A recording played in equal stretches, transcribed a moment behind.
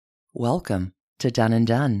Welcome to Done and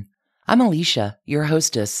Done. I'm Alicia, your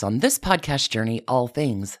hostess on this podcast journey, all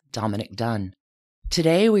things Dominic Dunn.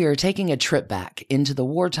 Today, we are taking a trip back into the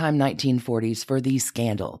wartime 1940s for the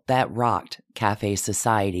scandal that rocked Café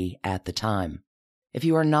society at the time. If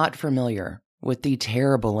you are not familiar with the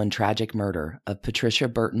terrible and tragic murder of Patricia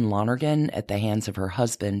Burton Lonergan at the hands of her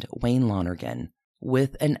husband, Wayne Lonergan,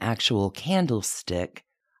 with an actual candlestick,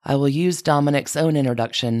 I will use Dominic's own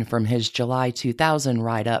introduction from his July 2000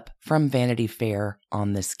 write-up from Vanity Fair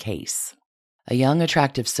on this case. A young,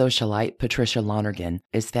 attractive socialite, Patricia Lonergan,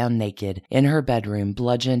 is found naked in her bedroom,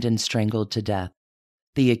 bludgeoned and strangled to death.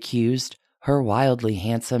 The accused, her wildly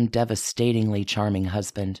handsome, devastatingly charming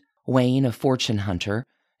husband, Wayne, a fortune hunter,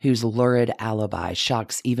 whose lurid alibi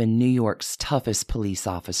shocks even New York's toughest police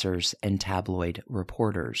officers and tabloid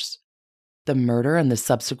reporters. The murder and the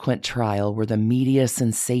subsequent trial were the media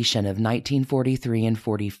sensation of 1943 and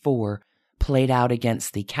 44, played out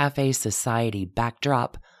against the Café society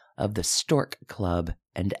backdrop of the Stork Club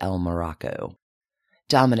and El Morocco.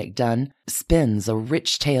 Dominic Dunn spins a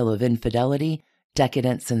rich tale of infidelity,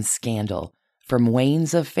 decadence, and scandal, from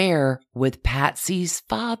Wayne's affair with Patsy's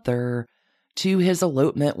father to his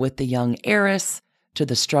elopement with the young heiress to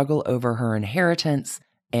the struggle over her inheritance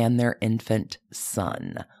and their infant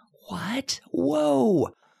son. What?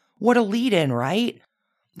 Whoa. What a lead-in, right?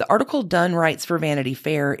 The article Dunn writes for Vanity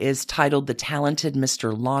Fair is titled The Talented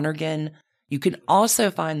Mr. Lonergan. You can also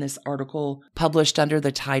find this article published under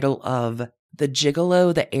the title of The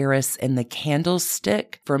Gigolo, the Heiress, and the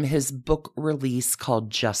Candlestick from his book release called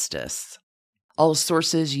Justice. All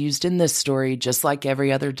sources used in this story, just like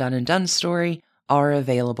every other Done and Done story, are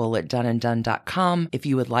available at doneanddone.com if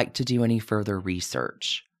you would like to do any further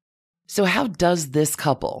research. So how does this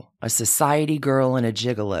couple, a society girl and a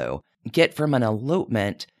gigolo, get from an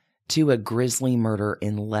elopement to a grisly murder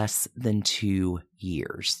in less than 2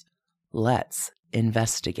 years? Let's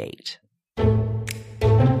investigate.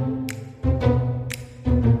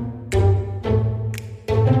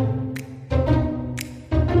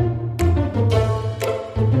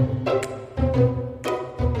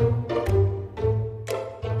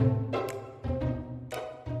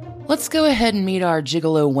 Let's go ahead and meet our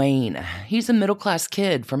gigolo Wayne. He's a middle-class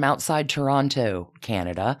kid from outside Toronto,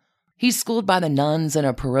 Canada. He's schooled by the nuns in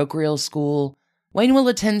a parochial school. Wayne will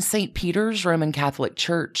attend St. Peter's Roman Catholic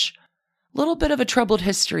Church. Little bit of a troubled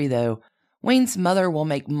history, though. Wayne's mother will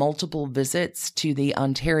make multiple visits to the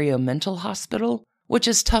Ontario Mental Hospital, which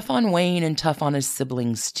is tough on Wayne and tough on his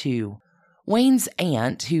siblings, too. Wayne's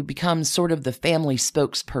aunt, who becomes sort of the family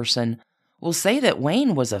spokesperson, will say that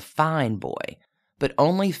Wayne was a fine boy, but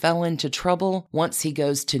only fell into trouble once he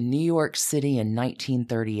goes to New York City in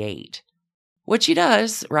 1938, which he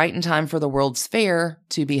does right in time for the World's Fair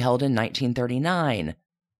to be held in 1939.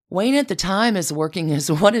 Wayne at the time is working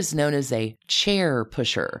as what is known as a chair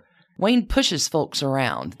pusher. Wayne pushes folks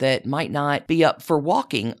around that might not be up for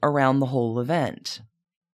walking around the whole event.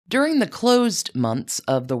 During the closed months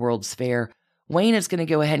of the World's Fair, Wayne is going to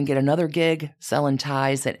go ahead and get another gig selling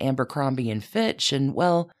ties at Abercrombie and Fitch, and,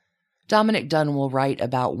 well, Dominic Dunn will write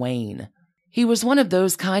about Wayne. He was one of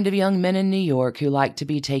those kind of young men in New York who liked to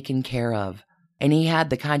be taken care of, and he had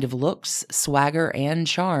the kind of looks, swagger, and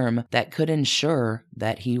charm that could ensure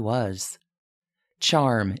that he was.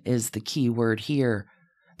 Charm is the key word here.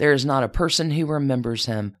 There is not a person who remembers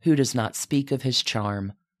him who does not speak of his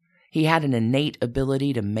charm. He had an innate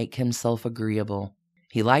ability to make himself agreeable.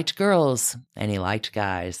 He liked girls, and he liked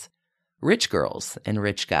guys. Rich girls and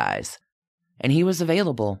rich guys. And he was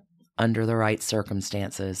available under the right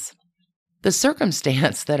circumstances. The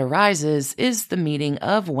circumstance that arises is the meeting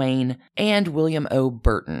of Wayne and William O.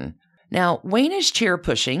 Burton. Now, Wayne is chair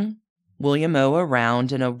pushing William O.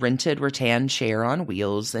 around in a rented rattan chair on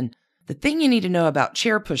wheels, and the thing you need to know about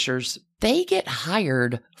chair pushers, they get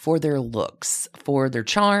hired for their looks, for their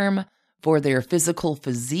charm, for their physical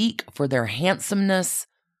physique, for their handsomeness.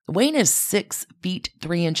 Wayne is 6 feet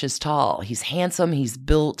 3 inches tall. He's handsome, he's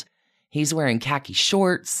built, he's wearing khaki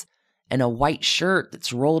shorts, and a white shirt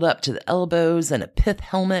that's rolled up to the elbows and a pith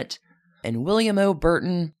helmet. And William O.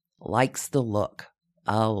 Burton likes the look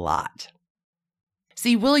a lot.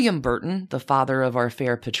 See, William Burton, the father of our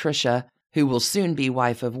fair Patricia, who will soon be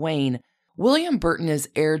wife of Wayne, William Burton is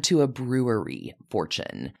heir to a brewery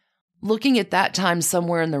fortune, looking at that time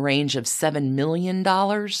somewhere in the range of $7 million.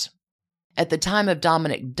 At the time of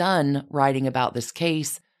Dominic Dunn writing about this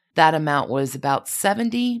case, that amount was about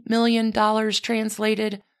 $70 million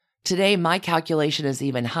translated. Today, my calculation is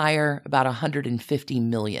even higher, about $150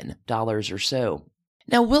 million or so.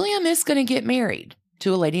 Now, William is going to get married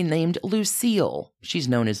to a lady named Lucille. She's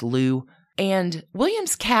known as Lou. And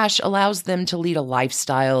William's cash allows them to lead a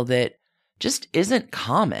lifestyle that just isn't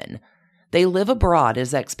common. They live abroad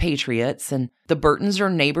as expatriates, and the Burtons are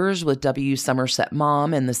neighbors with W. Somerset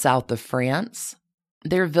Maugham in the south of France.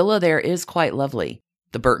 Their villa there is quite lovely.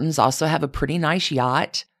 The Burtons also have a pretty nice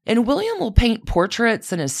yacht, and William will paint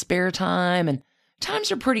portraits in his spare time, and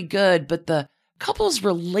times are pretty good, but the couple's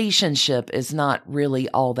relationship is not really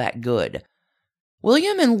all that good.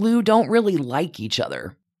 William and Lou don't really like each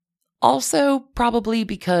other. Also, probably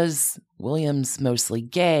because William's mostly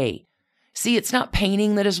gay. See, it's not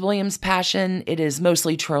painting that is William's passion, it is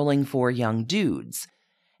mostly trolling for young dudes.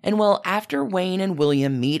 And well, after Wayne and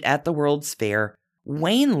William meet at the World's Fair,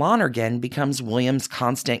 Wayne Lonergan becomes William's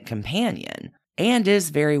constant companion, and is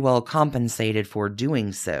very well compensated for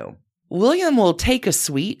doing so. William will take a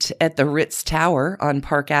suite at the Ritz Tower on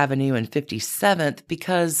Park Avenue and 57th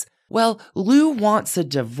because, well, Lou wants a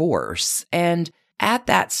divorce, and at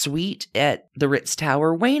that suite at the Ritz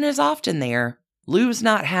Tower, Wayne is often there. Lou's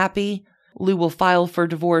not happy. Lou will file for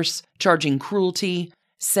divorce, charging cruelty,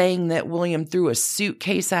 saying that William threw a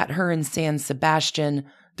suitcase at her in San Sebastian,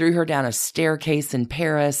 threw her down a staircase in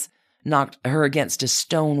Paris, knocked her against a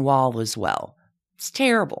stone wall as well. It's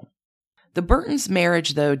terrible. The Burtons'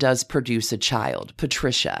 marriage, though, does produce a child,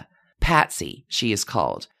 Patricia. Patsy, she is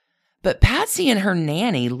called. But Patsy and her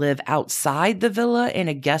nanny live outside the villa in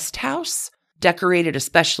a guest house, decorated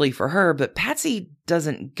especially for her, but Patsy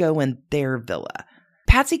doesn't go in their villa.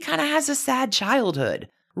 Patsy kind of has a sad childhood.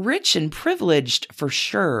 Rich and privileged, for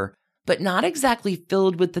sure, but not exactly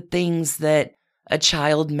filled with the things that a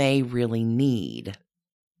child may really need.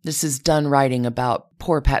 This is done writing about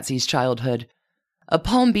poor Patsy's childhood. A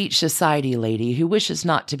Palm Beach society lady who wishes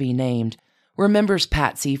not to be named remembers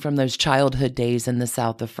Patsy from those childhood days in the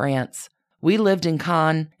south of France. We lived in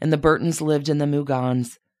Cannes, and the Burtons lived in the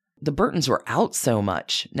Mougins. The Burtons were out so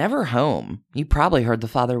much, never home. You probably heard the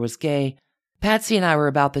father was gay. Patsy and I were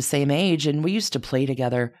about the same age, and we used to play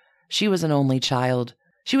together. She was an only child.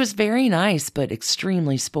 She was very nice, but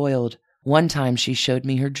extremely spoiled. One time she showed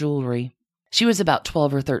me her jewelry. She was about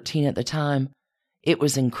 12 or 13 at the time. It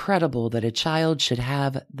was incredible that a child should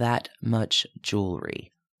have that much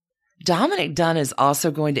jewelry. Dominic Dunn is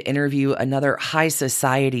also going to interview another high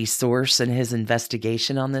society source in his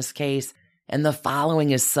investigation on this case, and the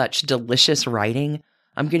following is such delicious writing.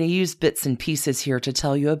 I'm going to use bits and pieces here to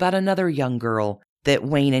tell you about another young girl that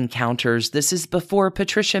Wayne encounters. This is before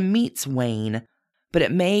Patricia meets Wayne, but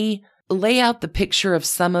it may lay out the picture of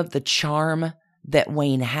some of the charm that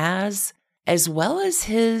Wayne has, as well as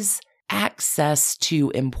his access to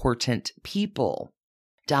important people.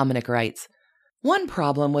 Dominic writes, "One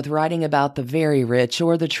problem with writing about the very rich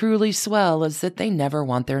or the truly swell is that they never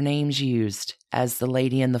want their names used, as the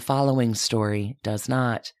lady in the following story does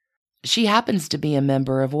not. She happens to be a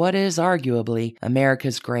member of what is arguably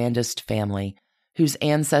America's grandest family, whose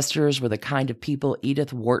ancestors were the kind of people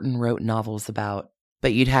Edith Wharton wrote novels about.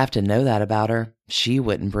 But you'd have to know that about her. She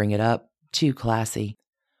wouldn't bring it up. Too classy.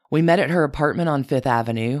 We met at her apartment on Fifth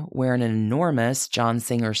Avenue, where an enormous John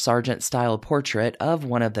Singer Sargent-style portrait of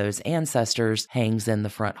one of those ancestors hangs in the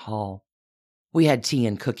front hall. We had tea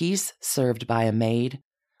and cookies, served by a maid.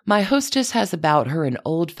 My hostess has about her an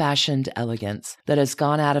old-fashioned elegance that has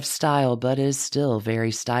gone out of style but is still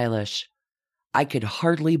very stylish. I could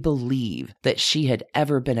hardly believe that she had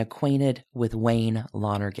ever been acquainted with Wayne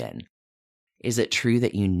Lonergan. 'Is it true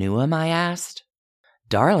that you knew him?' I asked.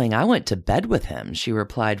 'Darling, I went to bed with him,' she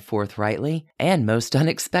replied forthrightly, and most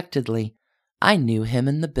unexpectedly. I knew him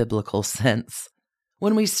in the biblical sense.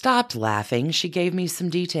 When we stopped laughing, she gave me some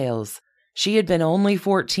details. She had been only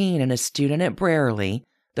 14 and a student at Brierley,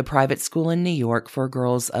 the private school in New York for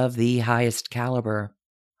girls of the highest caliber.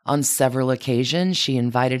 On several occasions, she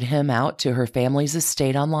invited him out to her family's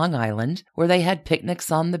estate on Long Island, where they had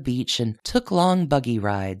picnics on the beach and took long buggy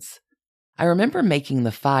rides. I remember making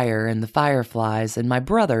the fire and the fireflies, and my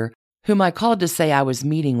brother, whom I called to say I was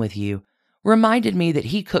meeting with you, reminded me that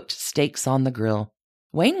he cooked steaks on the grill.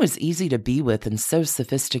 Wayne was easy to be with and so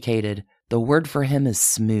sophisticated. The word for him is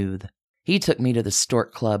smooth. He took me to the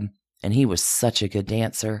Stork Club, and he was such a good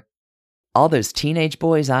dancer. All those teenage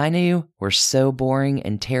boys I knew were so boring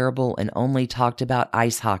and terrible and only talked about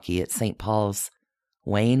ice hockey at St. Paul's.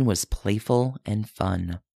 Wayne was playful and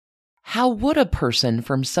fun. How would a person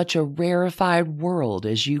from such a rarefied world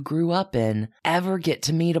as you grew up in ever get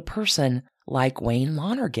to meet a person like Wayne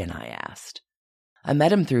Lonergan?" I asked. "I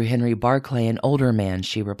met him through Henry Barclay, an older man,"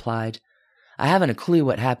 she replied. "I haven't a clue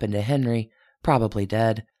what happened to Henry. Probably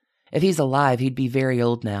dead. If he's alive, he'd be very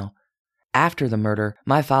old now. After the murder,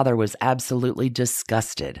 my father was absolutely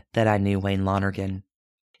disgusted that I knew Wayne Lonergan.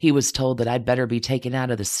 He was told that I'd better be taken out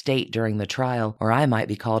of the state during the trial, or I might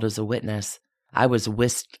be called as a witness. I was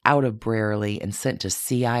whisked out of Brierley and sent to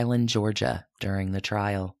Sea Island, Georgia, during the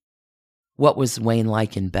trial. What was Wayne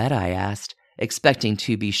like in bed, I asked, expecting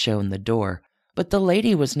to be shown the door, but the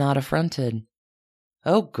lady was not affronted.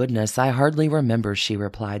 Oh, goodness, I hardly remember, she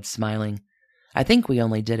replied, smiling. I think we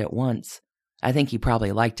only did it once. I think he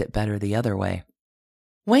probably liked it better the other way.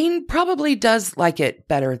 Wayne probably does like it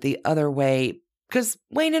better the other way, because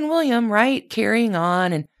Wayne and William, right, carrying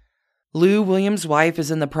on, and Lou, William's wife,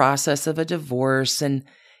 is in the process of a divorce, and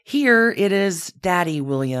here it is Daddy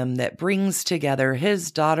William that brings together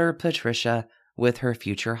his daughter Patricia with her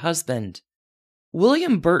future husband.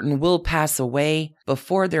 William Burton will pass away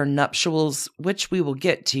before their nuptials, which we will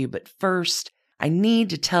get to, but first, I need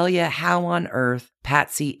to tell you how on earth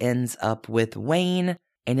Patsy ends up with Wayne,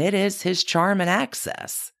 and it is his charm and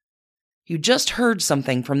access. You just heard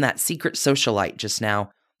something from that secret socialite just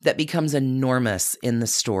now that becomes enormous in the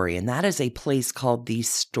story, and that is a place called the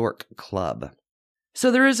Stork Club. So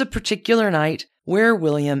there is a particular night where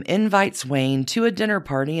William invites Wayne to a dinner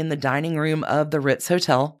party in the dining room of the Ritz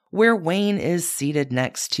Hotel, where Wayne is seated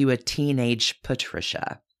next to a teenage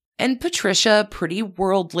Patricia. And Patricia, pretty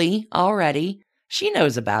worldly already, she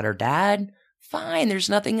knows about her dad. Fine, there's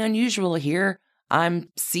nothing unusual here. I'm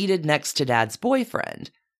seated next to Dad's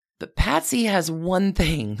boyfriend. But Patsy has one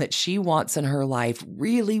thing that she wants in her life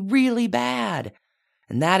really, really bad,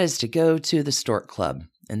 and that is to go to the Stork Club.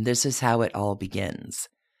 And this is how it all begins.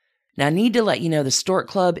 Now, I need to let you know the Stork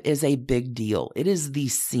Club is a big deal. It is the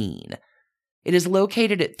scene. It is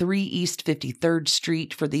located at 3 East 53rd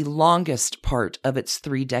Street for the longest part of its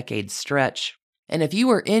 3-decade stretch. And if you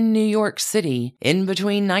were in New York City in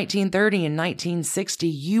between 1930 and 1960,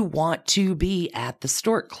 you want to be at the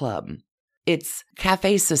Stork Club. It's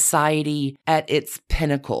Café society at its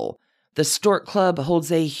pinnacle. The Stork Club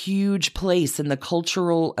holds a huge place in the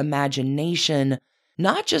cultural imagination,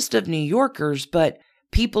 not just of New Yorkers, but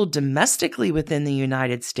people domestically within the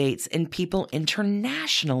United States and people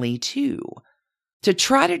internationally too. To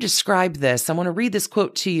try to describe this, I want to read this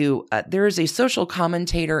quote to you. There is a social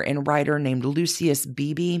commentator and writer named Lucius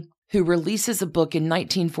Beebe who releases a book in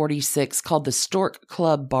 1946 called The Stork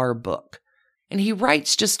Club Bar Book. And he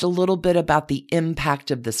writes just a little bit about the impact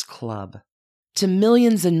of this club. To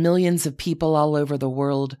millions and millions of people all over the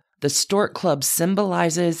world, the Stork Club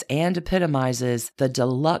symbolizes and epitomizes the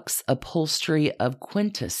deluxe upholstery of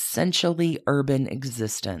quintessentially urban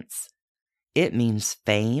existence. It means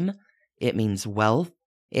fame, it means wealth,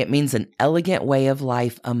 it means an elegant way of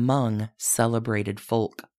life among celebrated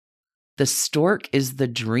folk. The Stork is the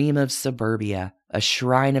dream of suburbia, a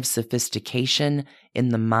shrine of sophistication in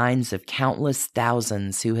the minds of countless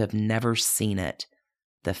thousands who have never seen it,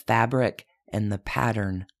 the fabric and the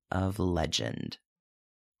pattern of legend.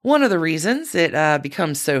 One of the reasons it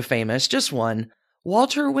becomes so famous, just one,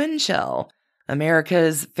 Walter Winchell,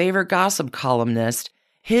 America's favorite gossip columnist,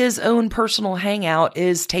 his own personal hangout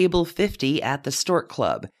is Table 50 at the Stork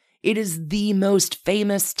Club. It is the most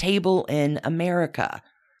famous table in America.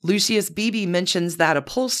 Lucius Beebe mentions that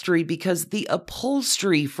upholstery because the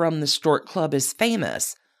upholstery from the Stork Club is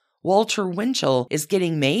famous. Walter Winchell is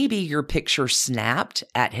getting maybe your picture snapped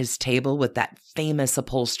at his table with that famous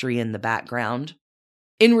upholstery in the background.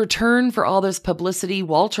 In return for all this publicity,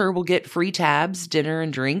 Walter will get free tabs, dinner,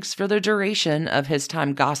 and drinks for the duration of his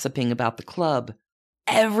time gossiping about the club.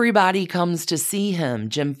 Everybody comes to see him.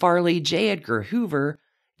 Jim Farley, J. Edgar Hoover,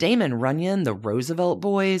 Damon Runyon, the Roosevelt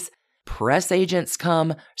Boys. Press agents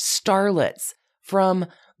come, starlets from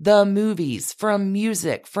the movies, from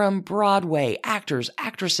music, from Broadway, actors,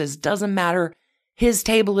 actresses, doesn't matter. His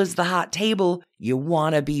table is the hot table. You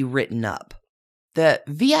want to be written up. The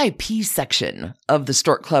VIP section of the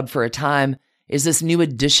Stork Club for a time is this new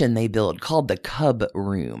addition they built called the Cub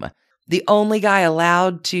Room. The only guy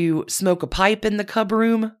allowed to smoke a pipe in the Cub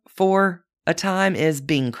Room for a time is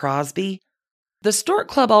Bing Crosby. The Stork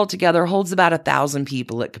Club altogether holds about 1,000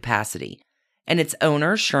 people at capacity, and its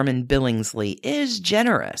owner, Sherman Billingsley, is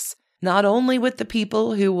generous, not only with the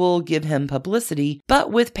people who will give him publicity,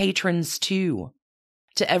 but with patrons too.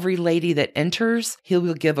 To every lady that enters, he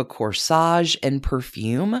will give a corsage and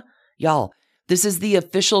perfume. Y'all, this is the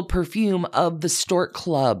official perfume of the Stork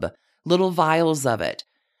Club, little vials of it.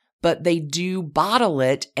 But they do bottle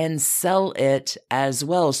it and sell it as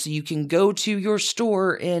well, so you can go to your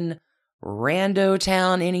store in Rando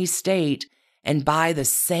Town, any state, and buy the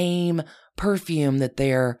same perfume that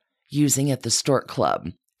they're using at the Stork Club.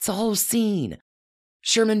 It's a whole scene.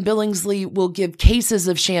 Sherman Billingsley will give cases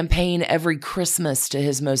of champagne every Christmas to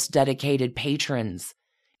his most dedicated patrons.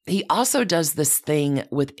 He also does this thing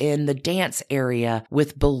within the dance area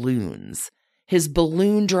with balloons. His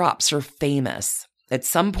balloon drops are famous. At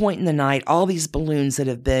some point in the night, all these balloons that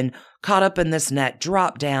have been caught up in this net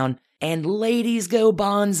drop down, and ladies go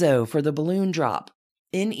bonzo for the balloon drop.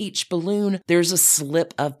 In each balloon, there's a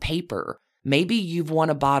slip of paper. Maybe you've won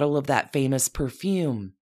a bottle of that famous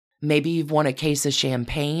perfume. Maybe you've won a case of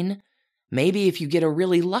champagne. Maybe if you get a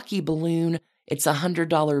really lucky balloon, it's a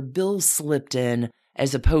 $100 bill slipped in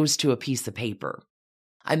as opposed to a piece of paper.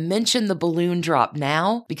 I mention the balloon drop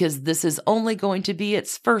now because this is only going to be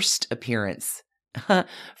its first appearance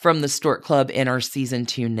from the Stork Club in our Season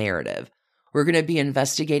 2 narrative. We're going to be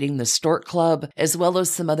investigating the Stork Club as well as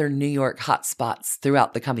some other New York hotspots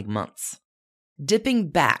throughout the coming months. Dipping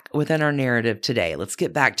back within our narrative today, let's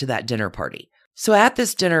get back to that dinner party. So at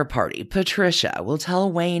this dinner party, Patricia will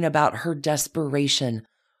tell Wayne about her desperation,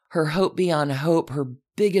 her hope beyond hope, her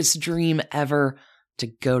biggest dream ever, to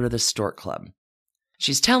go to the Stork Club.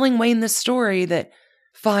 She's telling Wayne the story that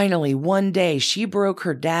finally one day she broke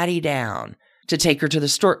her daddy down to take her to the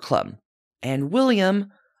Stork Club, and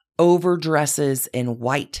William overdresses in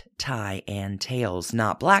white tie and tails,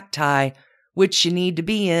 not black tie, which you need to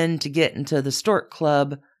be in to get into the Stork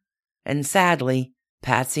Club. And sadly,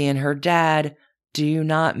 Patsy and her dad do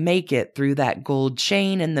not make it through that gold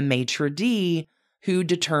chain and the maitre d' who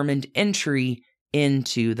determined entry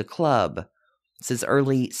into the club. This is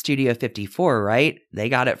early Studio 54, right? They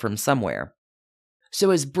got it from somewhere. So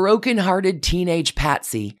as broken-hearted teenage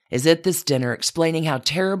Patsy is at this dinner explaining how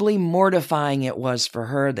terribly mortifying it was for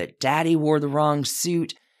her that Daddy wore the wrong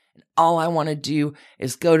suit, and all I want to do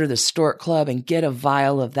is go to the Stork Club and get a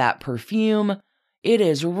vial of that perfume, it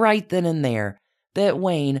is right then and there that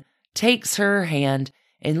Wayne takes her hand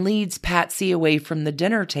and leads Patsy away from the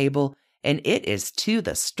dinner table, and it is to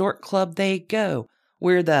the Stork Club they go,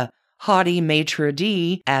 where the haughty maitre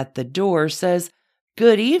d' at the door says,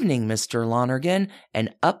 "Good evening, Mr. Lonergan,"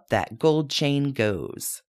 and up that gold chain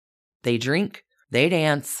goes. They drink, they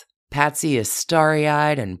dance. Patsy is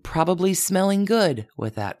starry-eyed and probably smelling good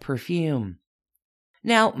with that perfume.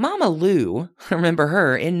 Now, Mama Lou, remember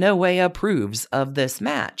her, in no way approves of this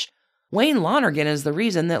match. Wayne Lonergan is the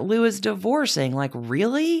reason that Lou is divorcing. Like,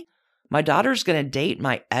 really? My daughter's gonna date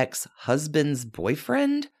my ex-husband's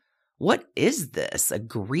boyfriend? What is this, a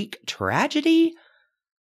Greek tragedy?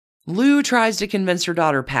 Lou tries to convince her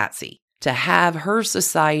daughter Patsy to have her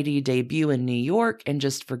society debut in New York and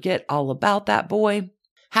just forget all about that boy.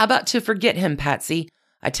 How about to forget him, Patsy?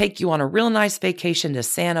 I take you on a real nice vacation to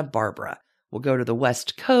Santa Barbara. We'll go to the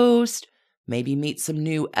West Coast, maybe meet some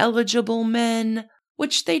new eligible men,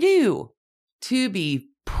 which they do, to be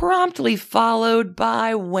promptly followed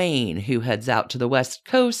by Wayne, who heads out to the West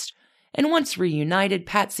Coast. And once reunited,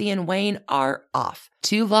 Patsy and Wayne are off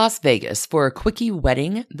to Las Vegas for a quickie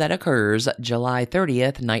wedding that occurs July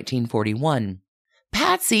 30th, 1941.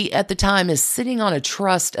 Patsy at the time is sitting on a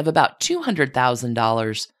trust of about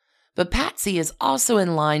 $200,000, but Patsy is also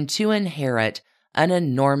in line to inherit an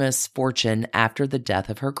enormous fortune after the death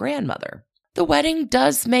of her grandmother. The wedding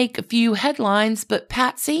does make a few headlines, but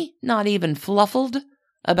Patsy, not even fluffled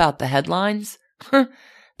about the headlines.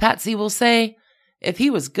 Patsy will say, "If he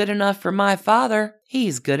was good enough for my father,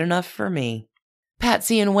 he's good enough for me."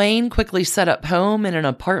 Patsy and Wayne quickly set up home in an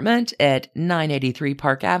apartment at 983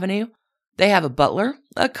 Park Avenue. They have a butler,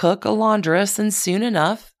 a cook, a laundress, and soon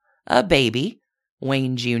enough, a baby,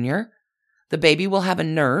 Wayne Jr. The baby will have a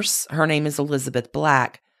nurse, her name is Elizabeth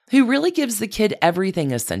Black, who really gives the kid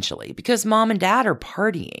everything essentially because mom and dad are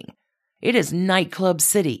partying. It is nightclub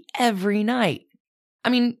city every night. I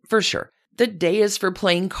mean, for sure. The day is for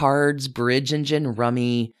playing cards, bridge and gin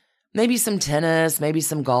rummy, maybe some tennis, maybe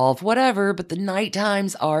some golf, whatever, but the night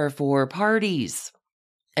times are for parties.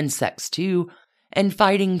 And sex too, and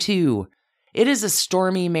fighting too. It is a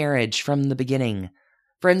stormy marriage from the beginning.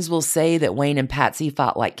 Friends will say that Wayne and Patsy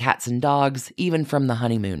fought like cats and dogs, even from the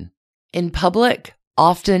honeymoon. In public,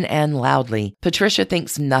 often and loudly, Patricia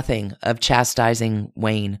thinks nothing of chastising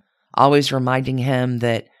Wayne, always reminding him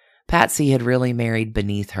that Patsy had really married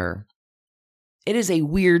beneath her. It is a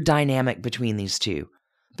weird dynamic between these two.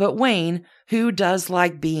 But Wayne, who does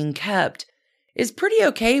like being kept, is pretty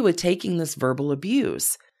okay with taking this verbal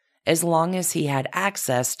abuse, as long as he had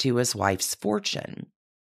access to his wife's fortune.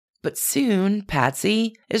 But soon,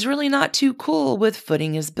 Patsy is really not too cool with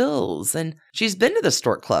footing his bills, and she's been to the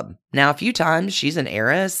Stork Club now a few times. She's an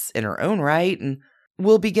heiress in her own right, and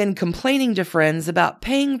will begin complaining to friends about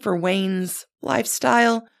paying for Wayne's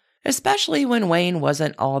lifestyle, especially when Wayne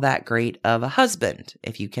wasn't all that great of a husband,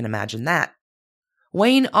 if you can imagine that.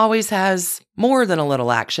 Wayne always has more than a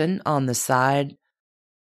little action on the side.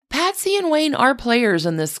 Patsy and Wayne are players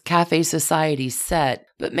in this Café Society set,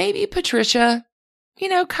 but maybe Patricia,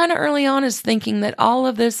 kind of early on is thinking that all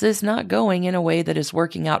of this is not going in a way that is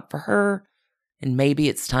working out for her, and maybe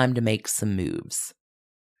it's time to make some moves.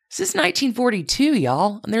 This is 1942,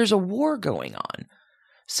 y'all, and there's a war going on.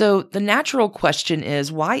 So the natural question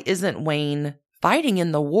is, why isn't Wayne fighting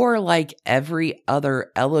in the war like every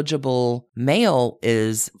other eligible male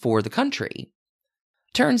is for the country?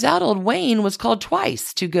 Turns out old Wayne was called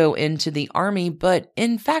twice to go into the army, but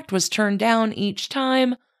in fact was turned down each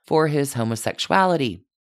time for his homosexuality.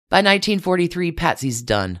 By 1943, Patsy's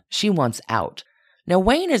done. She wants out. Now,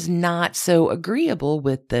 Wayne is not so agreeable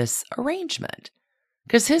with this arrangement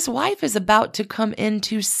because his wife is about to come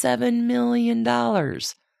into $7 million,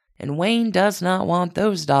 and Wayne does not want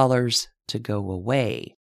those dollars to go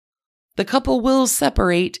away. The couple will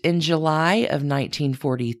separate in July of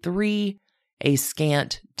 1943, a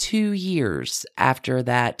scant 2 years after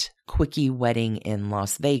that quickie wedding in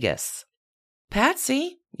Las Vegas.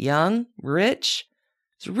 Patsy, young, rich,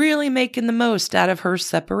 is really making the most out of her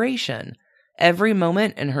separation. Every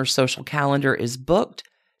moment in her social calendar is booked.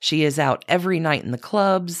 She is out every night in the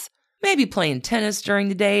clubs, maybe playing tennis during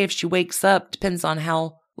the day if she wakes up, depends on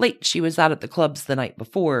how late she was out at the clubs the night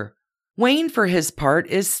before. Wayne, for his part,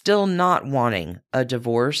 is still not wanting a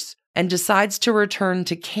divorce and decides to return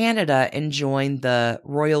to Canada and join the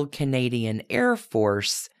Royal Canadian Air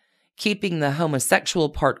Force, keeping the homosexual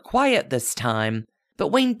part quiet this time. But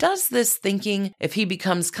Wayne does this thinking if he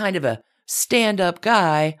becomes kind of a stand-up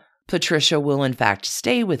guy, Patricia will in fact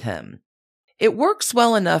stay with him. It works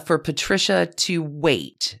well enough for Patricia to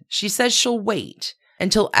wait. She says she'll wait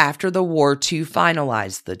until after the war to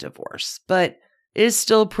finalize the divorce, but is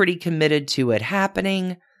still pretty committed to it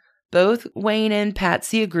happening. Both Wayne and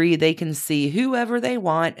Patsy agree they can see whoever they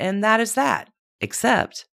want, and that is that.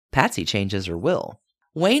 Except Patsy changes her will.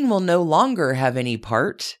 Wayne will no longer have any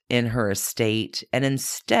part in her estate, and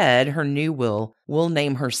instead her new will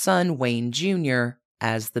name her son Wayne Jr.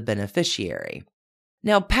 as the beneficiary.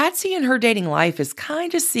 Now, Patsy in her dating life is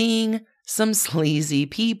kind of seeing some sleazy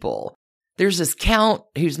people. There's this count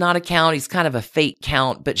who's not a count, he's kind of a fake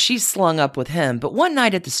count, but she's slung up with him. But one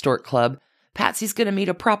night at the Stork Club, Patsy's going to meet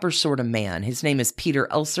a proper sort of man. His name is Peter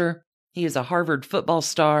Elser. He is a Harvard football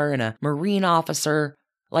star and a Marine officer,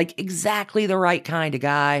 like exactly the right kind of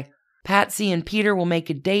guy. Patsy and Peter will make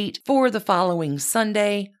a date for the following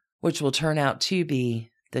Sunday, which will turn out to be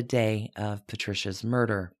the day of Patricia's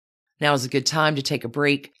murder. Now is a good time to take a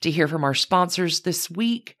break to hear from our sponsors this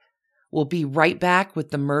week. We'll be right back with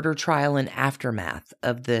the murder trial and aftermath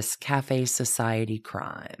of this Café Society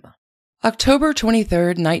crime. October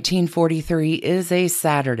 23rd, 1943 is a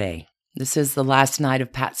Saturday. This is the last night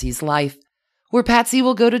of Patsy's life, where Patsy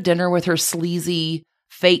will go to dinner with her sleazy,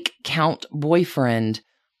 fake count boyfriend.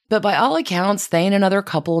 But by all accounts, they and another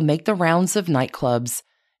couple make the rounds of nightclubs,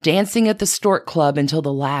 dancing at the Stork Club until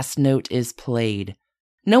the last note is played.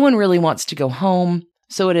 No one really wants to go home,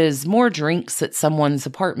 so it is more drinks at someone's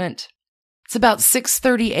apartment. It's about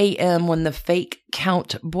 6:30 a.m. when the fake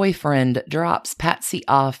count boyfriend drops Patsy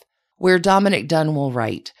off where Dominic Dunn will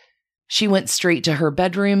write. She went straight to her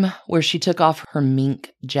bedroom where she took off her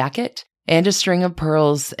mink jacket and a string of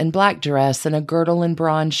pearls and black dress and a girdle and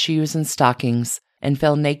bronze shoes and stockings and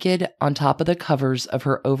fell naked on top of the covers of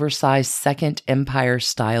her oversized Second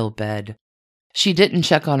Empire-style bed. She didn't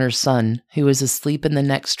check on her son, who was asleep in the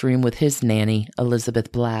next room with his nanny,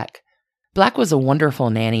 Elizabeth Black. Black was a wonderful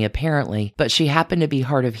nanny, apparently, but she happened to be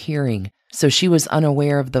hard of hearing, so she was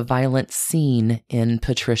unaware of the violent scene in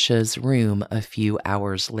Patricia's room a few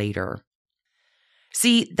hours later.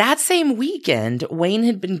 See, that same weekend, Wayne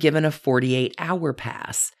had been given a 48-hour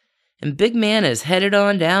pass, and Big Man is headed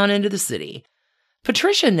on down into the city.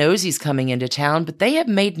 Patricia knows he's coming into town, but they have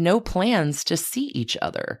made no plans to see each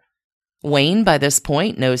other. Wayne, by this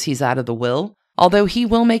point, knows he's out of the will, although he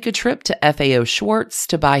will make a trip to FAO Schwartz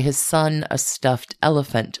to buy his son a stuffed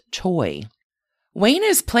elephant toy. Wayne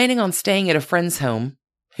is planning on staying at a friend's home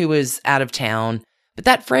who is out of town, but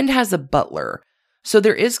that friend has a butler, so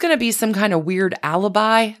there is going to be some kind of weird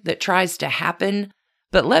alibi that tries to happen,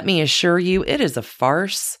 but let me assure you, it is a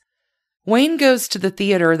farce. Wayne goes to the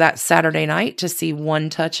theater that Saturday night to see One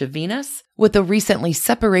Touch of Venus with a recently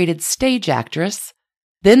separated stage actress.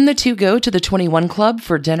 Then the two go to the 21 Club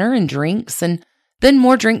for dinner and drinks, and then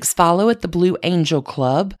more drinks follow at the Blue Angel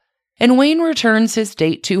Club, and Wayne returns his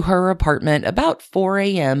date to her apartment about 4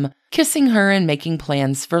 a.m., kissing her and making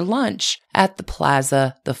plans for lunch at the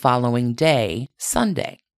plaza the following day,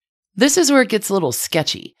 Sunday. This is where it gets a little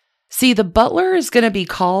sketchy. See, the butler is going to be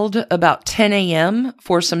called about 10 a.m.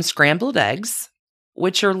 for some scrambled eggs,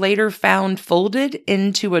 which are later found folded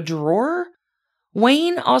into a drawer.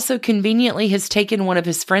 Wayne also conveniently has taken one of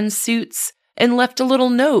his friend's suits and left a little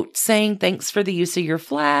note saying, "Thanks for the use of your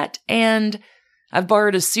flat, and I've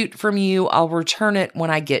borrowed a suit from you. I'll return it when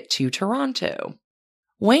I get to Toronto."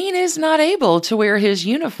 Wayne is not able to wear his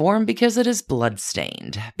uniform because it is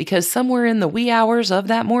bloodstained, because somewhere in the wee hours of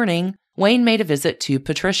that morning, Wayne made a visit to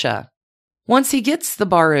Patricia. Once he gets the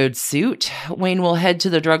borrowed suit, Wayne will head to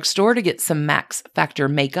the drugstore to get some Max Factor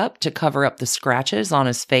makeup to cover up the scratches on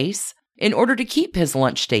his face in order to keep his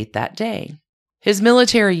lunch date that day. His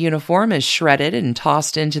military uniform is shredded and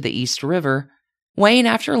tossed into the East River. Wayne,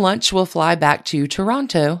 after lunch, will fly back to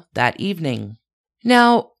Toronto that evening.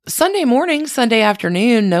 Now, Sunday morning, Sunday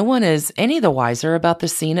afternoon, no one is any the wiser about the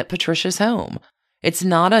scene at Patricia's home. It's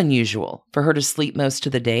not unusual for her to sleep most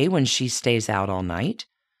of the day when she stays out all night.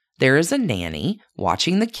 There is a nanny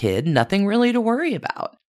watching the kid, nothing really to worry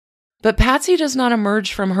about. But Patsy does not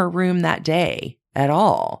emerge from her room that day at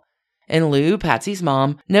all. And Lou, Patsy's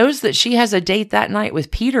mom, knows that she has a date that night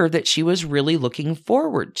with Peter that she was really looking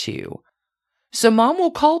forward to. So Mom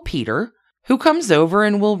will call Peter, who comes over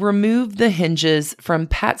and will remove the hinges from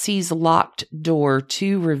Patsy's locked door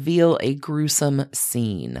to reveal a gruesome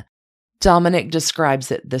scene. Dominic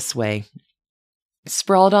describes it this way.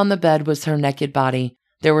 Sprawled on the bed was her naked body.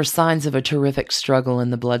 There were signs of a terrific struggle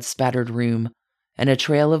in the blood-spattered room, and a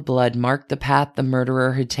trail of blood marked the path the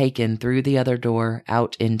murderer had taken through the other door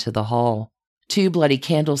out into the hall. 2 bloody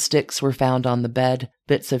candlesticks were found on the bed.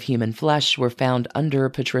 Bits of human flesh were found under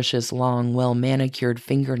Patricia's long, well-manicured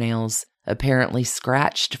fingernails, apparently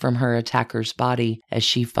scratched from her attacker's body as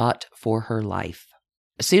she fought for her life.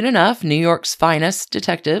 Soon enough, New York's finest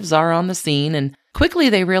detectives are on the scene, and quickly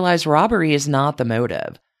they realize robbery is not the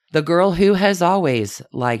motive. The girl, who has always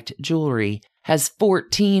liked jewelry, has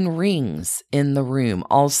 14 rings in the room,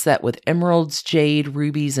 all set with emeralds, jade,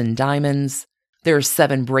 rubies, and diamonds. There are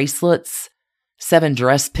 7 bracelets, 7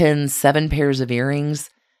 dress pins, 7 pairs of earrings,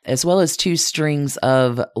 as well as 2 strings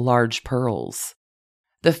of large pearls.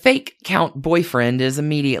 The fake Count boyfriend is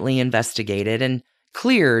immediately investigated and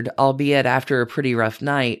cleared, albeit after a pretty rough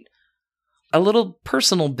night. A little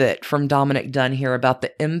personal bit from Dominic Dunn here about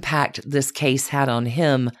the impact this case had on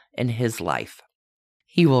him and his life.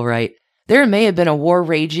 He will write, "There may have been a war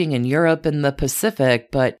raging in Europe and the Pacific,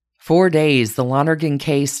 but 4 days the Lonergan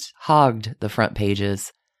case hogged the front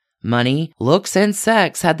pages. Money, looks, and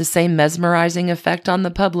sex had the same mesmerizing effect on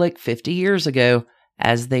the public 50 years ago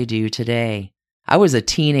as they do today. I was a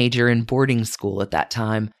teenager in boarding school at that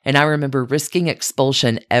time, and I remember risking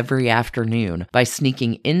expulsion every afternoon by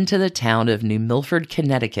sneaking into the town of New Milford,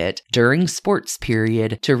 Connecticut during sports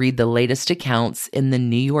period to read the latest accounts in the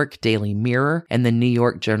New York Daily Mirror and the New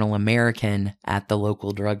York Journal-American at the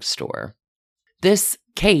local drugstore." This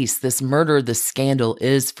case, this murder, this scandal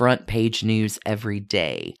is front page news every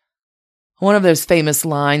day. One of those famous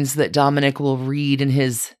lines that Dominic will read in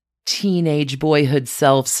his teenage boyhood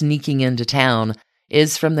self sneaking into town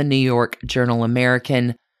is from the New York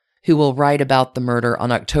Journal-American, who will write about the murder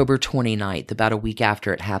on October 29th, about a week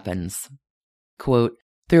after it happens. Quote,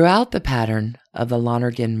 "Throughout the pattern of the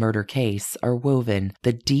Lonergan murder case are woven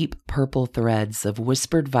the deep purple threads of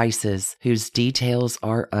whispered vices whose details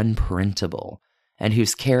are unprintable, and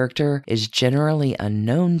whose character is generally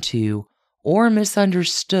unknown to or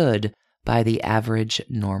misunderstood by the average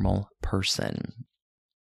normal person."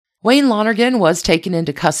 Wayne Lonergan was taken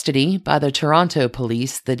into custody by the Toronto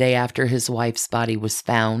police the day after his wife's body was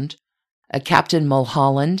found. A Captain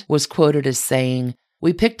Mulholland was quoted as saying,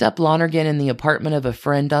 "We picked up Lonergan in the apartment of a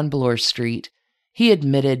friend on Bloor Street. He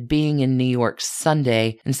admitted being in New York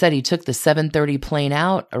Sunday and said he took the 7:30 plane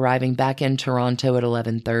out, arriving back in Toronto at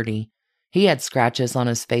 11:30. He had scratches on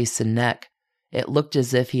his face and neck. It looked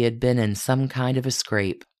as if he had been in some kind of a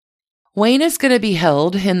scrape." Wayne is going to be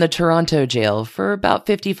held in the Toronto jail for about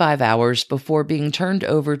 55 hours before being turned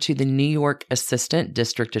over to the New York Assistant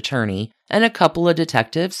District Attorney and a couple of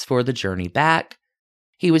detectives for the journey back.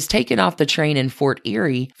 He was taken off the train in Fort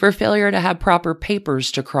Erie for failure to have proper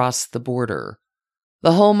papers to cross the border.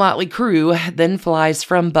 The whole motley crew then flies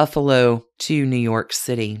from Buffalo to New York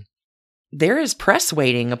City. There is press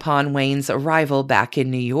waiting upon Wayne's arrival back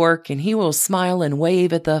in New York, and he will smile and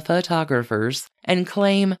wave at the photographers and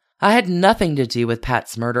claim, "I had nothing to do with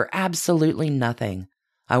Pat's murder, absolutely nothing.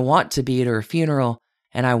 I want to be at her funeral,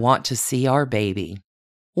 and I want to see our baby."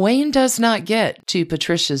 Wayne does not get to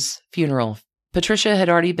Patricia's funeral. Patricia had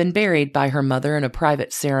already been buried by her mother in a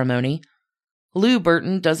private ceremony. Lou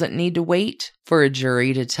Burton doesn't need to wait for a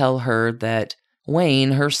jury to tell her that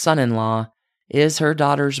Wayne, her son-in-law, is her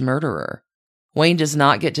daughter's murderer. Wayne does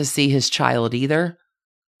not get to see his child either.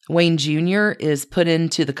 Wayne Jr. is put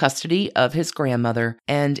into the custody of his grandmother,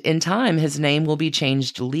 and in time, his name will be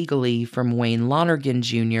changed legally from Wayne Lonergan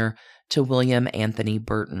Jr. to William Anthony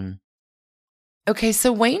Burton. Okay,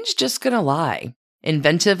 so Wayne's just gonna lie,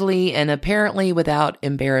 inventively and apparently without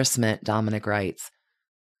embarrassment, Dominic writes.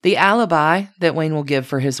 The alibi that Wayne will give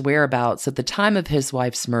for his whereabouts at the time of his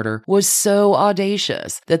wife's murder was so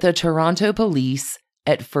audacious that the Toronto police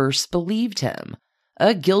at first believed him.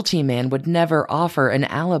 A guilty man would never offer an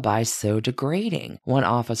alibi so degrading, one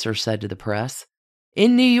officer said to the press.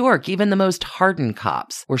 In New York, even the most hardened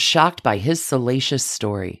cops were shocked by his salacious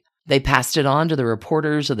story. They passed it on to the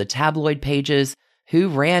reporters of the tabloid pages who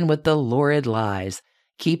ran with the lurid lies,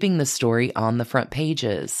 keeping the story on the front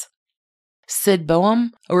pages. Sid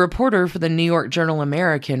Boehm, a reporter for the New York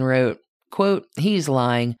Journal-American, wrote, quote, "He's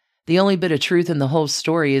lying. The only bit of truth in the whole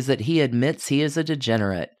story is that he admits he is a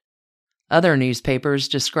degenerate." Other newspapers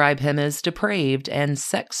describe him as depraved and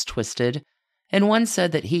sex-twisted, and one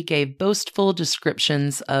said that he gave boastful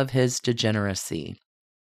descriptions of his degeneracy.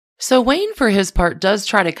 So Wayne, for his part, does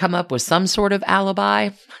try to come up with some sort of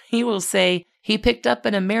alibi. He will say he picked up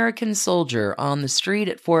an American soldier on the street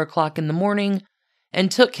at 4 o'clock in the morning and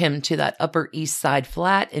took him to that Upper East Side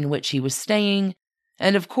flat in which he was staying.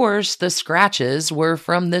 And of course, the scratches were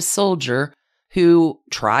from this soldier who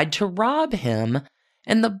tried to rob him.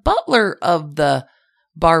 And the butler of the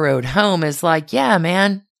borrowed home is like, yeah,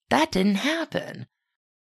 man, that didn't happen.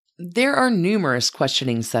 There are numerous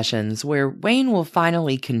questioning sessions where Wayne will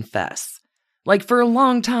finally confess. Like, for a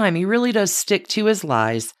long time, he really does stick to his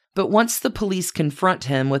lies, but once the police confront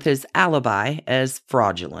him with his alibi as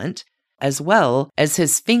fraudulent, as well as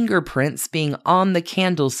his fingerprints being on the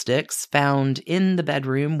candlesticks found in the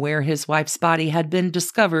bedroom where his wife's body had been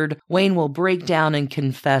discovered, Wayne will break down and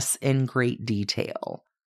confess in great detail.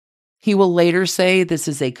 He will later say this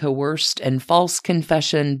is a coerced and false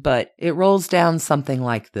confession, but it rolls down something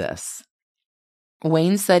like this.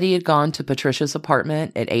 Wayne said he had gone to Patricia's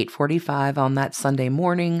apartment at 8:45 on that Sunday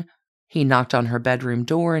morning. He knocked on her bedroom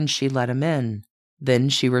door and she let him in. Then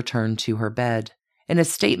she returned to her bed. In a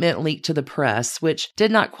statement leaked to the press, which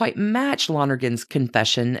did not quite match Lonergan's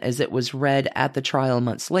confession as it was read at the trial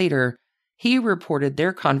months later, he reported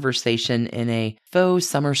their conversation in a faux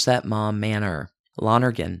Somerset Maugham manner.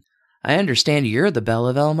 Lonergan: I understand you're the belle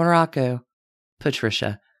of El Morocco.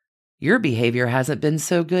 Patricia: your behavior hasn't been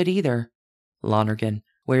so good either. Lonergan: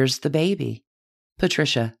 where's the baby?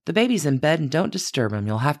 Patricia: the baby's in bed and don't disturb him.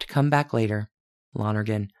 You'll have to come back later.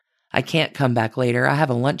 Lonergan: I can't come back later. I have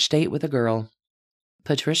a lunch date with a girl.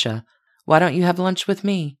 Patricia: why don't you have lunch with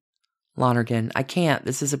me? Lonergan: I can't.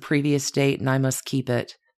 This is a previous date and I must keep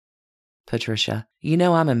it. Patricia: you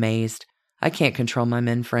know I'm amazed. I can't control my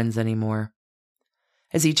men friends anymore.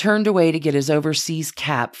 As he turned away to get his overseas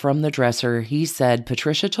cap from the dresser, he said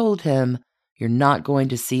Patricia told him, "You're not going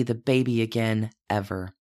to see the baby again,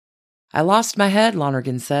 ever." I lost my head,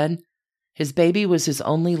 Lonergan said. His baby was his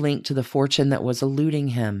only link to the fortune that was eluding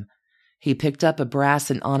him. He picked up a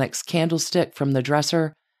brass and onyx candlestick from the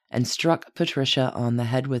dresser and struck Patricia on the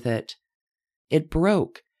head with it. It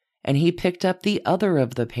broke, and he picked up the other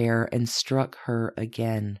of the pair and struck her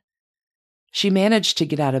again. She managed to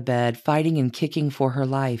get out of bed, fighting and kicking for her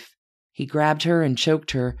life. He grabbed her and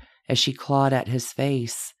choked her as she clawed at his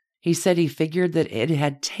face. He said he figured that it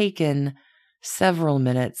had taken several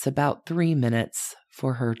minutes, about 3 minutes,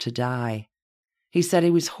 for her to die. He said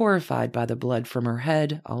he was horrified by the blood from her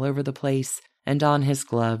head all over the place and on his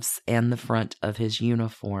gloves and the front of his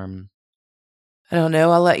uniform. I don't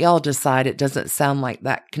know, I'll let y'all decide. It doesn't sound like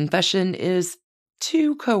that confession is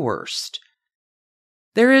too coerced.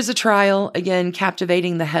 There is a trial, again,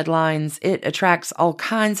 captivating the headlines. It attracts all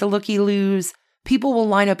kinds of looky-loos. People will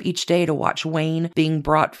line up each day to watch Wayne being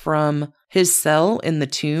brought from his cell in the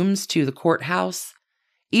Tombs to the courthouse.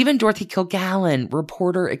 Even Dorothy Kilgallen,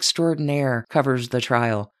 reporter extraordinaire, covers the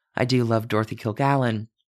trial. I do love Dorothy Kilgallen.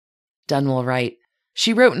 Dunn will write,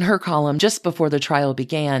 she wrote in her column just before the trial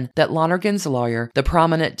began that Lonergan's lawyer, the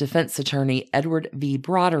prominent defense attorney Edward V.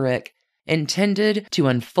 Broderick, intended to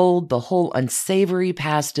unfold the whole unsavory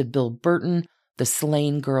past of Bill Burton, the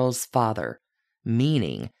slain girl's father,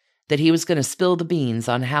 meaning that he was going to spill the beans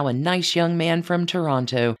on how a nice young man from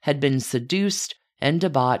Toronto had been seduced and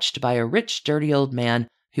debauched by a rich, dirty old man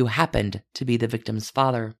who happened to be the victim's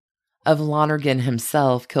father. Of Lonergan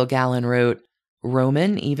himself, Kilgallen wrote,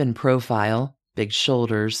 Roman, even profile, big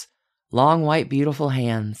shoulders, long, white, beautiful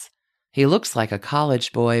hands. He looks like a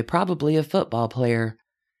college boy, probably a football player.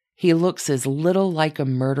 He looks as little like a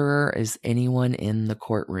murderer as anyone in the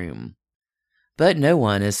courtroom. But no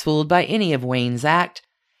one is fooled by any of Wayne's act.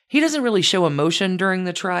 He doesn't really show emotion during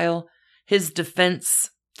the trial. His defense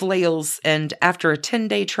flails, and after a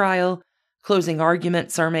 10-day trial, closing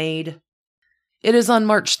arguments are made. It is on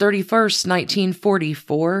March 31st,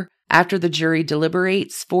 1944, after the jury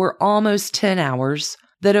deliberates for almost 10 hours,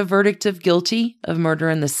 that a verdict of guilty of murder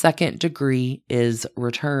in the second degree is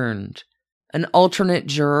returned. An alternate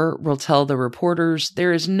juror will tell the reporters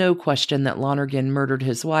there is no question that Lonergan murdered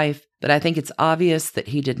his wife, but I think it's obvious that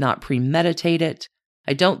he did not premeditate it.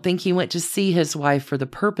 I don't think he went to see his wife for the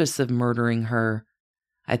purpose of murdering her.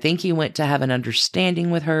 I think he went to have an understanding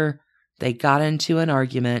with her. They got into an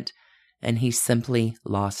argument, and he simply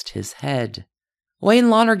lost his head. Wayne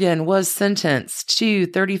Lonergan was sentenced to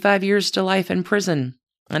 35 years to life in prison,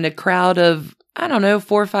 and a crowd of, 400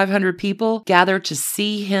 or 500 people gather to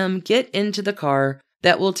see him get into the car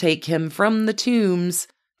that will take him from the Tombs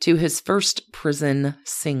to his first prison,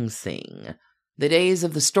 Sing Sing. The days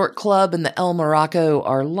of the Stork Club and the El Morocco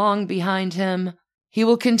are long behind him. He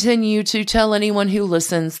will continue to tell anyone who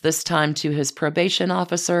listens, this time to his probation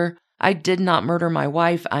officer, I did not murder my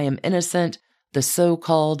wife, I am innocent. The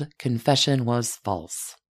so-called confession was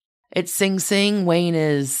false. At Sing Sing, Wayne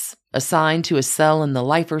is assigned to a cell in the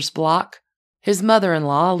lifers block. His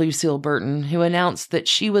mother-in-law, Lucille Burton, who announced that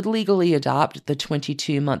she would legally adopt the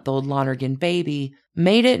 22-month-old Lonergan baby,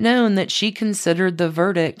 made it known that she considered the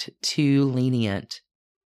verdict too lenient.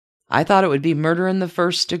 I thought it would be murder in the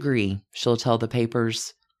first degree, she'll tell the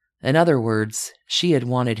papers. In other words, she had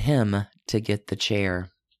wanted him to get the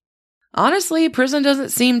chair. Honestly, prison doesn't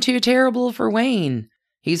seem too terrible for Wayne.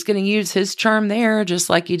 He's going to use his charm there just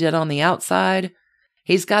like he did on the outside.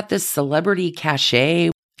 He's got this celebrity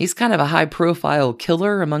cachet. He's kind of a high-profile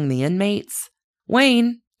killer among the inmates.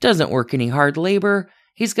 Wayne doesn't work any hard labor.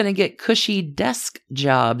 He's going to get cushy desk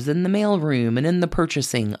jobs in the mailroom and in the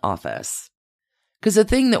purchasing office. Because the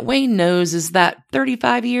thing that Wayne knows is that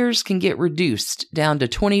 35 years can get reduced down to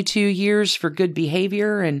 22 years for good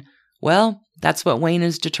behavior, and, well, that's what Wayne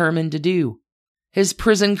is determined to do. His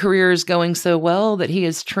prison career is going so well that he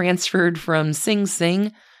is transferred from Sing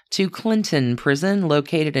Sing to Clinton Prison,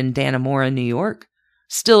 located in Dannemora, New York,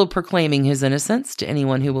 still proclaiming his innocence to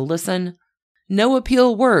anyone who will listen. No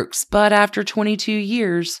appeal works, but after 22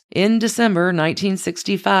 years, in December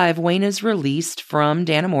 1965, Wayne is released from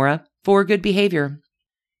Dannemora for good behavior.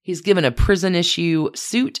 He's given a prison-issue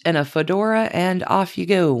suit and a fedora, and off you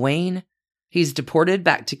go, Wayne. He's deported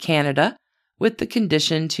back to Canada with the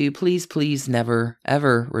condition to please never,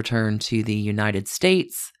 ever return to the United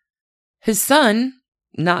States. His son,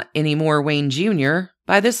 not anymore Wayne Jr.,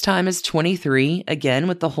 by this time is 23, again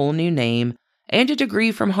with the whole new name, and a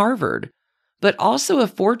degree from Harvard, but also a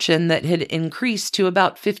fortune that had increased to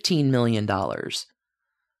about $15 million.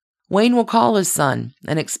 Wayne will call his son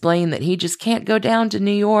and explain that he just can't go down to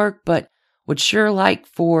New York, but would sure like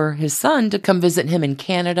for his son to come visit him in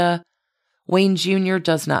Canada. Wayne Jr.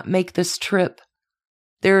 does not make this trip.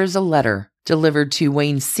 There is a letter delivered to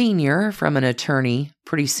Wayne Sr. from an attorney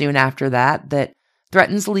pretty soon after that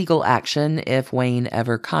threatens legal action if Wayne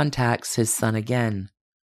ever contacts his son again.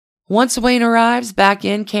 Once Wayne arrives back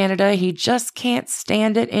in Canada, he just can't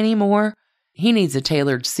stand it anymore. He needs a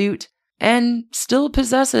tailored suit and still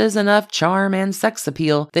possesses enough charm and sex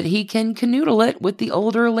appeal that he can canoodle it with the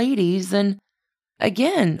older ladies. And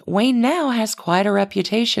again, Wayne now has quite a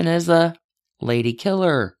reputation as a lady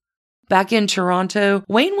killer. Back in Toronto,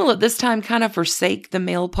 Wayne will at this time kind of forsake the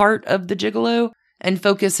male part of the gigolo and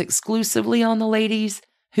focus exclusively on the ladies,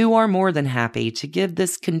 who are more than happy to give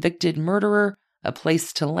this convicted murderer a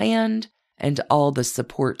place to land and all the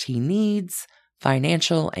support he needs,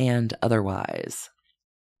 financial and otherwise.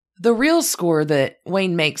 The real score that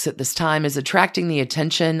Wayne makes at this time is attracting the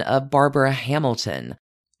attention of Barbara Hamilton.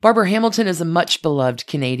 Barbara Hamilton is a much-beloved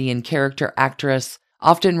Canadian character actress,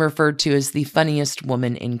 often referred to as the funniest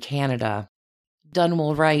woman in Canada. Done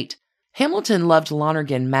well right, Hamilton loved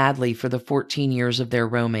Lonergan madly for the 14 years of their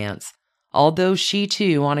romance, although she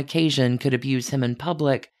too, on occasion, could abuse him in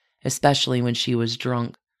public, especially when she was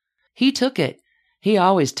drunk. He took it. He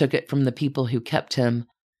always took it from the people who kept him.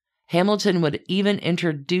 Hamilton would even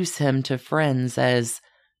introduce him to friends as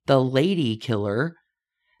the lady killer,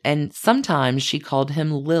 and sometimes she called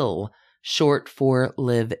him Lil, short for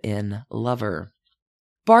live-in lover.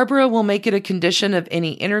 Barbara will make it a condition of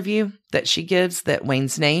any interview that she gives that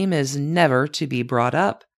Wayne's name is never to be brought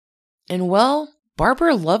up. And well,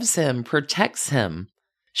 Barbara loves him, protects him.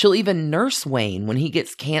 She'll even nurse Wayne when he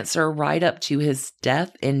gets cancer right up to his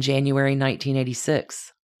death in January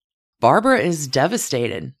 1986. Barbara is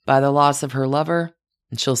devastated by the loss of her lover,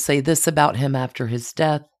 and she'll say this about him after his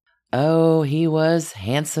death. Oh, he was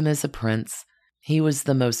handsome as a prince. He was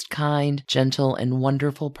the most kind, gentle, and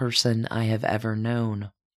wonderful person I have ever known.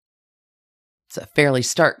 It's a fairly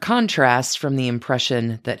stark contrast from the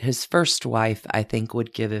impression that his first wife, I think,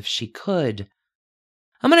 would give if she could.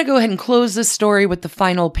 I'm going to go ahead and close this story with the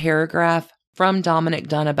final paragraph from Dominic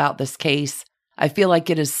Dunn about this case. I feel like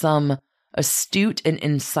it is some astute and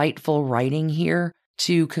insightful writing here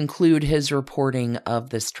to conclude his reporting of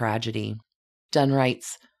this tragedy. Dunn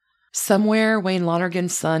writes, "Somewhere Wayne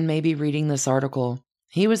Lonergan's son may be reading this article.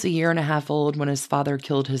 He was a year and a half old when his father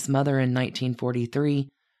killed his mother in 1943,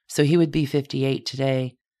 so he would be 58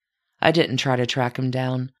 today. I didn't try to track him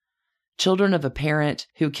down. Children of a parent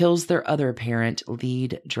who kills their other parent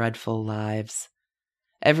lead dreadful lives.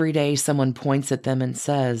 Every day someone points at them and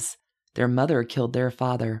says, 'Their mother killed their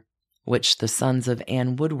father,' which the sons of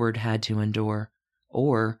Ann Woodward had to endure,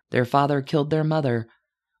 or 'Their father killed their mother,'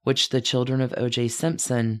 which the children of O.J.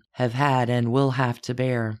 Simpson have had and will have to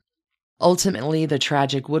bear. Ultimately, the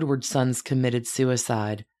tragic Woodward sons committed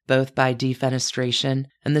suicide, both by defenestration,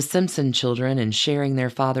 and the Simpson children, in sharing their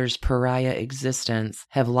father's pariah existence,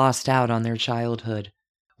 have lost out on their childhood.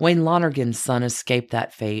 Wayne Lonergan's son escaped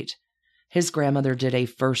that fate. His grandmother did a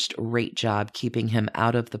first-rate job keeping him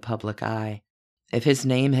out of the public eye. If his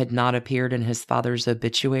name had not appeared in his father's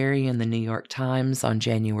obituary in the New York Times on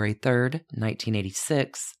January 3rd,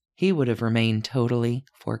 1986, he would have remained totally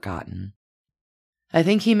forgotten. I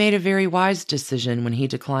think he made a very wise decision when he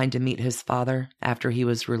declined to meet his father after he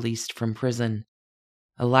was released from prison.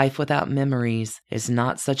 A life without memories is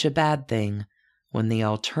not such a bad thing when the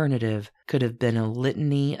alternative could have been a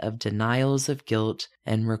litany of denials of guilt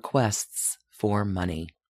and requests for money."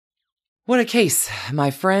 What a case,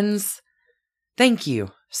 my friends. Thank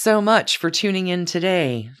you so much for tuning in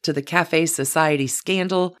today to the Café Society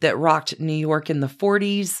scandal that rocked New York in the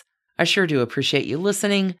 40s. I sure do appreciate you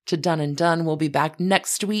listening to Dunn & Dunn. We'll be back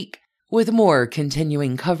next week with more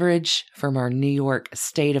continuing coverage from our New York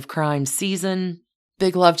State of Crime season.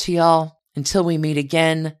 Big love to y'all. Until we meet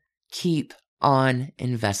again, keep on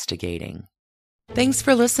investigating. Thanks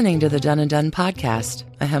for listening to the Dunn & Dunn podcast,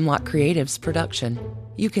 a Hemlock Creatives production.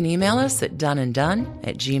 You can email us at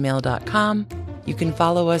dunanddunn@gmail.com. You can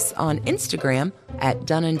follow us on Instagram at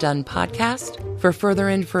Dunn & Dunn Podcast. For further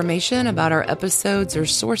information about our episodes or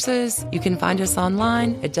sources, you can find us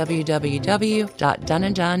online at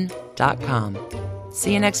www.dunanddunn.com.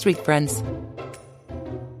 See you next week, friends.